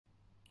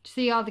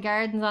See all the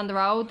gardens on the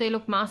road, they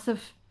look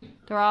massive.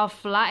 They're all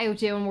flat out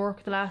doing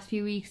work the last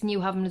few weeks and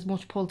you haven't as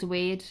much pull to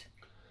wade.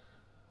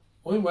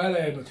 I'm well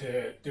able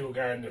to do a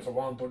garden if I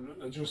want,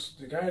 but just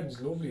the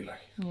garden's lovely, like.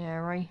 Yeah,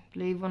 right.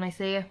 Believe when I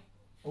say it.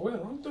 I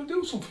will, I'll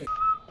do something.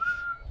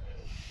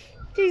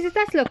 Jesus,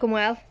 that's looking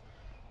well.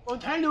 I'm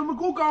telling you, I'm a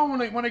good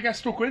going when I get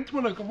stuck into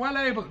it. Like, I'm well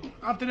able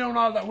after doing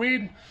all that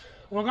weeding.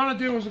 What we're going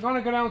to do is we're going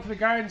to go down to the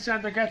garden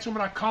centre, get some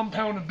of that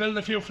compound and build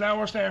a few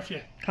flowers there for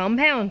you.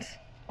 Compound?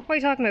 What are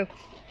you talking about?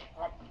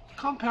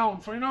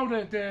 Compound for, you know,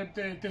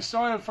 the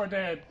soil for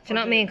the... Do you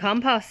not mean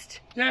compost?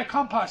 Yeah,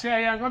 compost,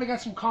 yeah. I'm going to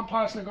get some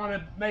compost and I'm going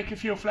to make a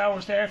few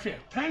flowers there for you.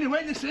 Tell you,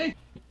 wait and see.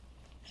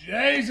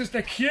 Jesus,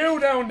 the queue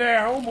down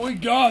there, oh my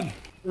God.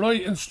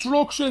 Right,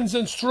 instructions.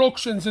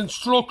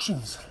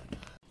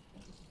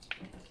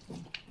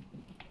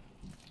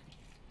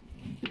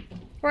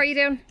 What are you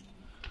doing?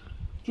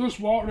 Just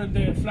watering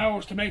the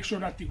flowers to make sure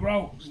that they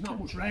grow. There's not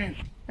much rain.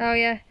 Oh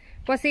yeah.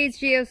 What seeds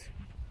do you use?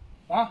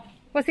 What?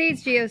 What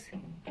seeds do you use?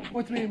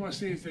 What do you mean what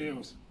seeds do you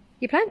use?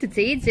 You planted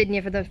seeds, didn't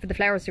you, for the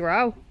flowers to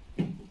grow?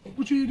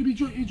 But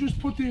you just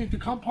put the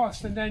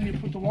compost and then you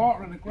put the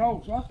water and it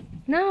grows, what?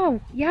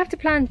 No, you have to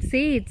plant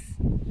seeds.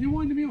 You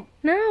winding me up?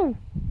 No.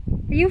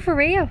 Are you for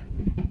real?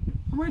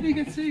 And where do you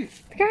get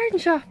seeds? The garden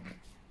shop.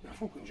 You're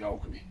fucking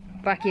joking me.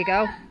 Back you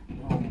go.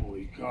 Oh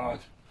my God.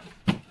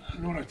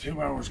 Another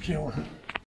 2 hours queuing.